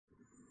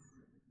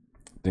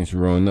Thanks for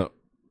rolling up.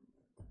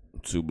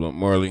 2 Blunt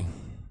Marley.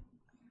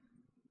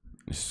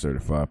 It's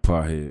certified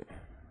pothead.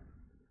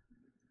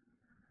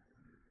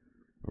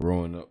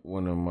 Rolling up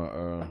one of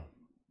my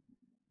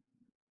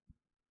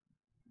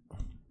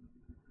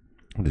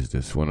what is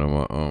this? One of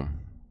my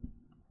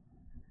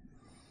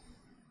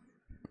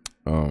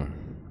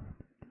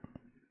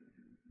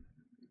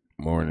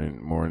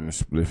morning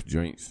spliff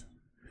joints.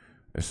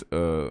 It's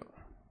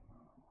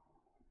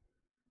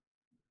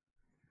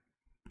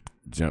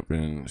jump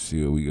in and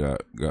see what we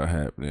got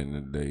happening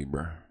today,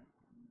 bro.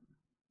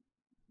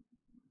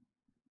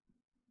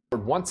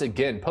 Once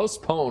again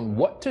postpone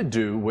what to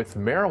do with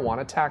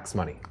marijuana tax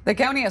money. The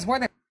county has more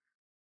than...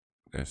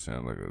 That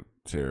sounds like a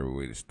terrible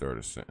way to start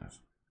a sentence.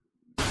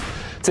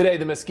 Today,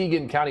 the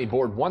Muskegon County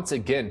Board once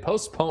again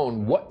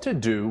postponed what to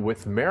do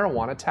with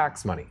marijuana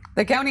tax money.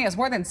 The county has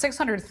more than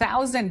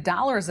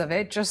 $600,000 of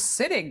it just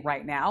sitting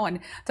right now, and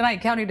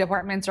tonight county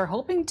departments are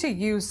hoping to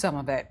use some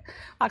of it.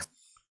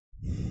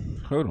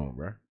 Hold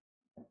on,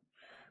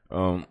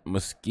 bro.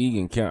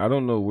 Muskegon County. I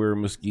don't know where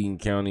Muskegon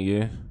County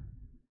is.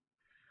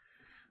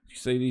 You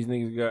say these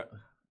niggas got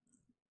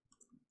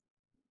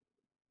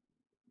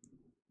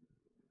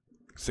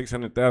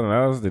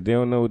 $600,000 that they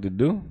don't know what to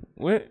do?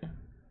 What?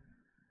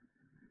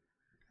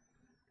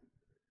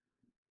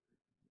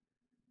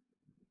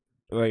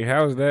 Like,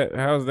 how's that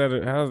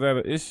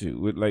an issue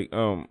with, like,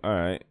 all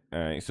right,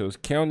 so it's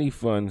county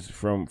funds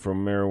from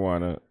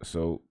marijuana.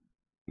 So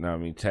now, I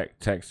mean,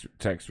 tax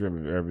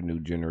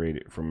revenue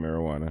generated from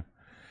marijuana.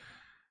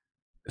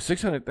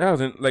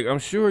 600,000. Like, I'm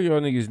sure y'all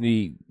niggas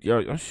need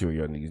all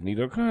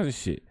kinds of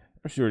shit.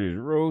 I'm sure there's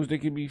roads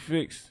that can be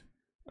fixed.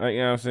 Like, you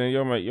know what I'm saying?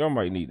 Y'all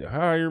might need to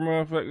hire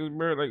motherfuckers,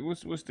 bro. Like,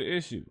 what's the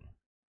issue?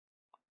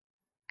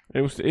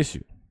 Hey, what's the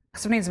issue?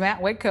 This means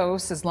Matt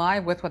Witkos is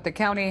live with what the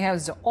county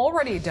has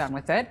already done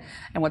with it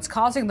and what's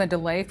causing the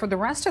delay for the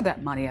rest of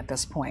that money at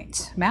this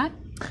point. Matt?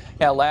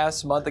 Yeah,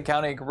 last month the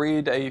county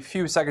agreed a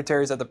few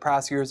secretaries at the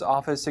prosecutor's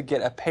office to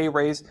get a pay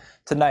raise.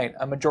 Tonight,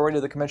 a majority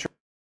of the commissioners.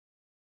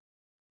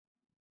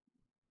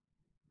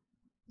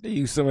 They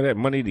use some of that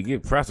money to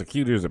give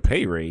prosecutors a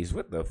pay raise.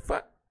 What the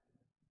fuck?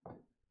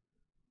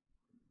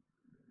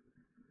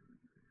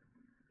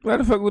 Why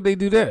the fuck would they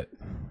do that?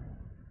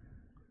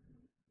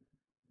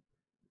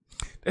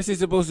 That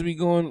shit's supposed to be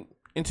going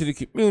into the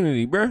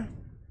community, bruh.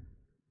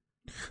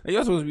 Like,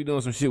 y'all supposed to be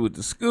doing some shit with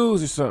the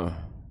schools or something.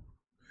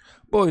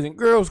 Boys and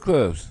girls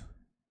clubs.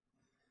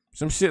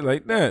 Some shit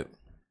like that.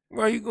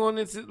 Why are you going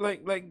into,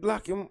 like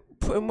blocking,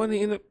 putting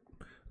money in the,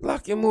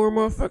 locking more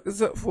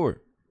motherfuckers up for it?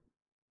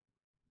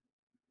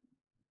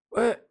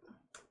 What?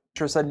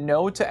 Said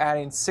no to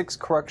adding 6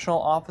 correctional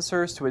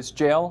officers to his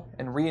jail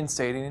and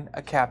reinstating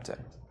a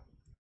captain.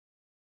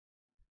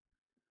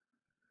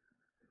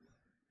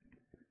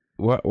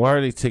 Why are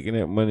they taking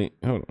that money?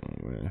 Hold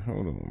on, man.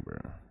 Hold on, bro.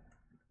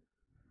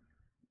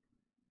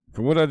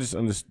 From what I just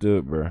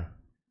understood, bro,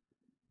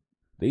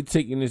 they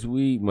taking this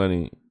weed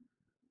money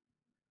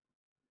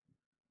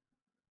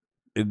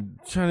and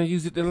trying to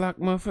use it to lock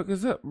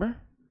motherfuckers up, bro.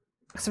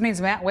 This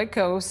means Matt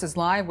Witkos is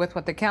live with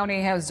what the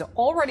county has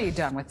already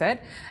done with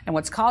it and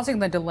what's causing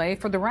the delay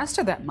for the rest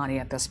of that money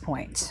at this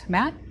point.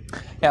 Matt?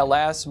 Yeah,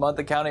 last month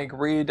the county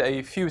agreed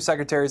a few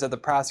secretaries at the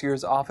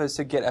prosecutor's office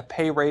to get a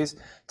pay raise.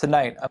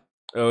 Tonight.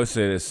 Oh, it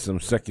said it's some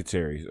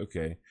secretaries.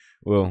 Okay.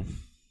 Well,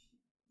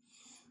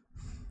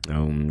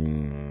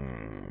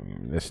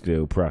 that's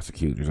still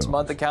prosecutors. This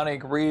month the county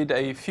agreed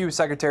a few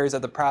secretaries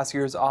at the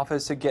prosecutor's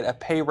office to get a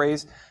pay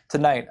raise.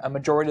 Tonight, a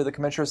majority of the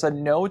commissioners said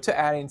no to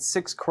adding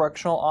 6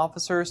 correctional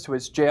officers to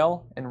his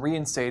jail and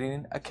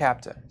reinstating a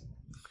captain.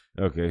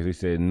 Okay, they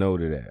said no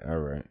to that. All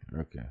right.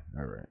 Okay.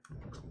 All right.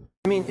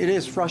 I mean, it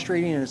is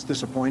frustrating and it's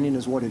disappointing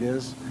is what it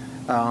is,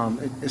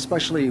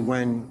 especially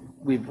when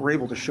we were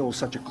able to show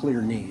such a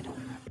clear need.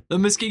 The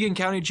Muskegon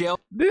County Jail.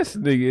 This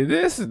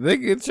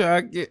nigga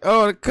try to get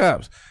all the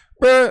cops.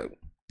 Bruh,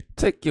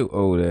 take your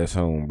old ass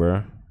home,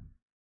 bruh.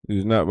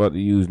 He's not about to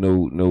use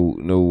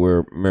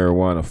nowhere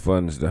marijuana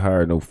funds to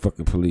hire no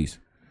fucking police.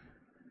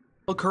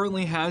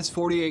 Currently has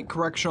 48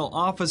 correctional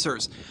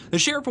officers. The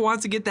sheriff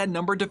wants to get that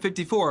number to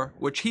 54,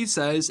 which he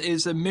says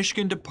is a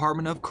Michigan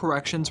Department of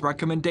Corrections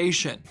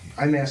recommendation.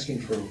 I'm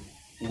asking for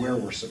where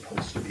we're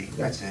supposed to be.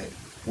 That's it.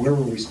 Where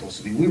were we supposed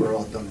to be? We were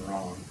all done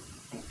wrong.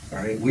 All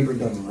right? We were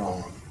done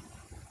wrong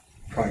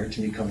prior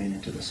to me coming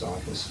into this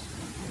office.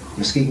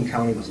 Muskegon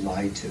County was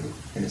lied to,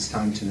 and it's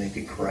time to make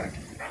it correct.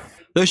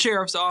 The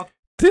sheriff's office.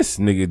 This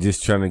nigga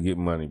just trying to get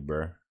money,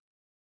 bruh.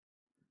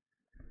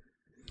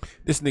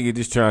 This nigga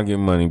just trying to get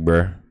money,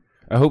 bruh.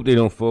 I hope they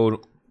don't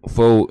fold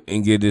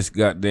and give this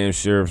goddamn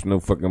sheriff no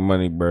fucking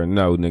money, bruh.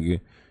 No, nigga.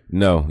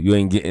 No, you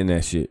ain't getting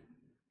that shit.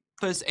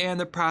 And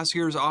the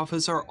prosecutor's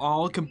office are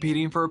all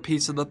competing for a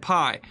piece of the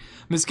pie.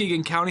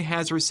 Muskegon County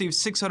has received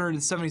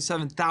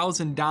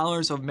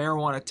 $677,000 of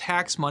marijuana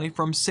tax money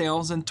from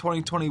sales in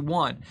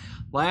 2021.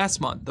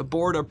 Last month, the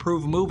board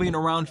approved moving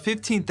around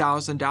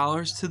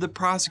 $15,000 to the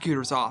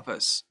prosecutor's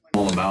office. I'm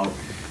all about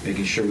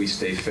making sure we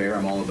stay fair.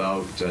 I'm all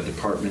about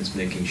departments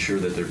making sure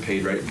that they're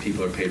paid right and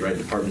people are paid right.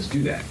 Departments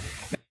do that.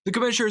 The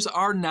commissioners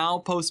are now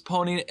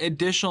postponing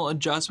additional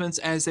adjustments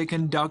as they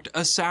conduct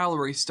a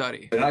salary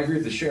study. And I agree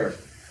with the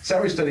sheriff.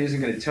 Salary study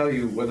isn't going to tell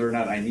you whether or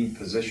not I need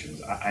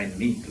positions. I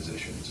need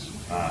positions.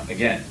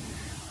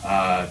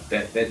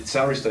 That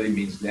salary study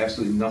means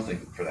absolutely nothing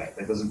for that.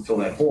 That doesn't fill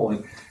that hole.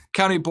 And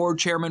County Board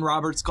Chairman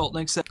Robert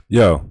Skoltnick said,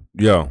 Yo,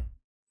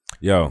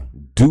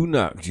 do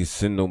not just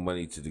send no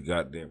money to the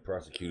goddamn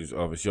prosecutor's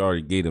office. You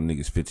already gave them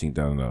niggas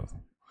 $15,000.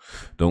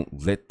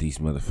 Don't let these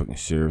motherfucking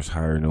sheriffs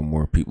hire no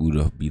more people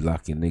to be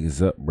locking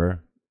niggas up,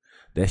 bruh.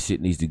 That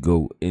shit needs to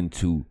go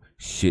into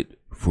shit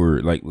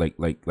for like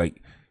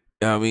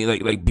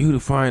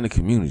beautifying the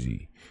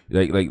community.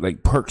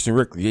 Like parks and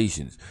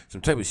recreations, some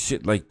type of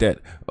shit like that.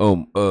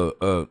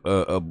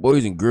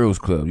 Boys and girls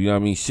club, you know what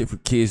I mean? Shit for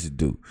kids to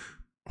do.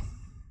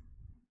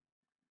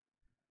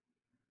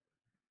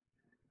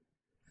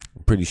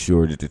 I'm pretty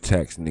sure that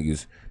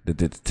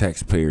the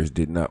taxpayers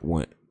did not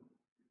want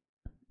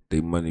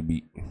their money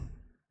be.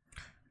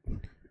 You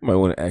might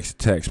want to ask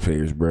the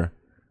taxpayers, bruh.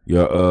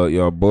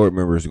 Y'all board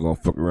members are gonna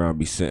fuck around and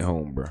be sent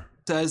home, bruh.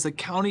 Says the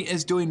county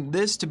is doing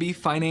this to be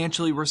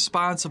financially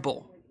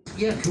responsible.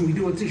 Yeah, can we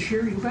do it this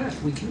year? You bet.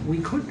 We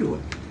could do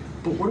it.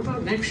 But what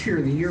about next year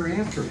and the year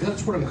after?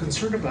 That's what I'm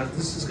concerned about.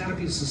 This has got to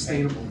be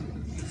sustainable.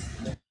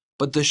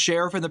 But the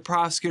sheriff and the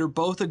prosecutor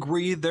both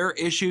agree their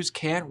issues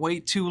can't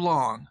wait too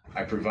long.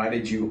 I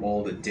provided you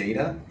all the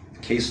data,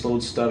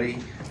 caseload study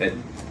that,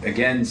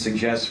 again,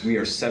 suggests we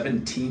are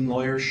 17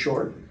 lawyers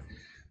short.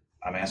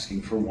 I'm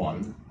asking for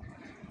one.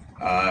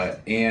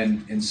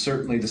 And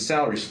certainly the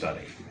salary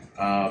study.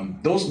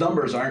 Those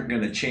numbers aren't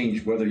going to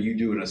change whether you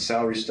do a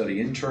salary study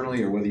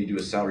internally or whether you do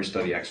a salary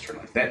study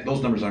externally.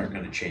 Those numbers aren't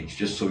going to change,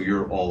 just so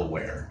you're all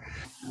aware.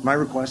 My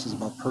request is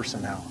about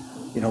personnel,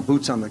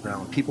 boots on the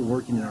ground, people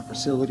working in our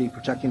facility,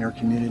 protecting our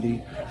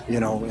community,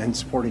 and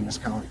supporting this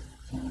county.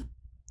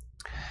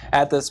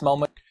 At this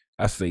moment,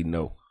 I say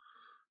no.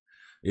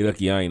 You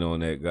lucky I ain't on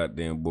that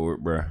goddamn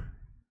board, bruh.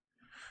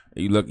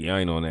 You lucky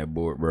I ain't on that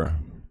board, bruh.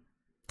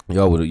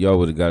 Y'all would have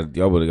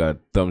got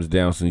thumbs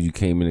down as soon as you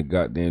came in the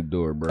goddamn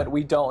door, bro.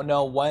 We don't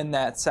know when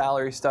that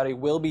salary study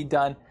will be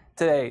done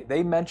today.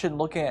 They mentioned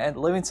looking at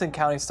Livingston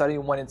County study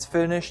when it's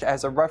finished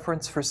as a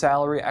reference for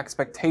salary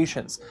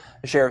expectations.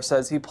 The sheriff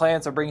says he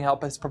plans to bring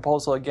up his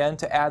proposal again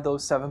to add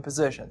those 7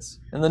 positions.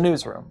 In the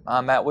newsroom,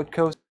 I'm Matt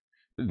Whitcoe.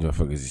 These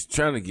motherfuckers is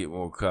trying to get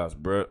more cops,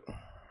 bro.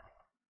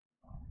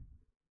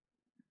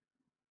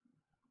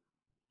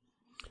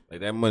 Like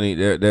that money,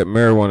 that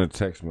marijuana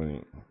tax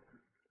money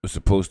was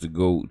supposed to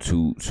go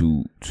to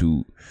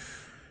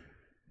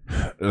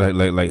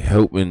like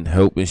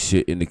helping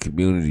shit in the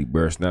community,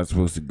 bro. It's not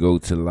supposed to go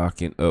to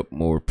locking up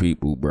more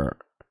people, bro.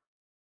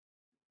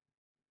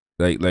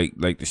 Like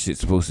the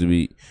shit's supposed to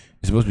be.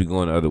 It's supposed to be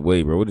going the other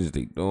way, bro. What is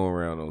they doing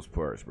around those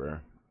parts, bro?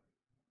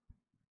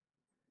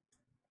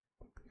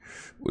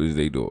 What is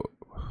they doing?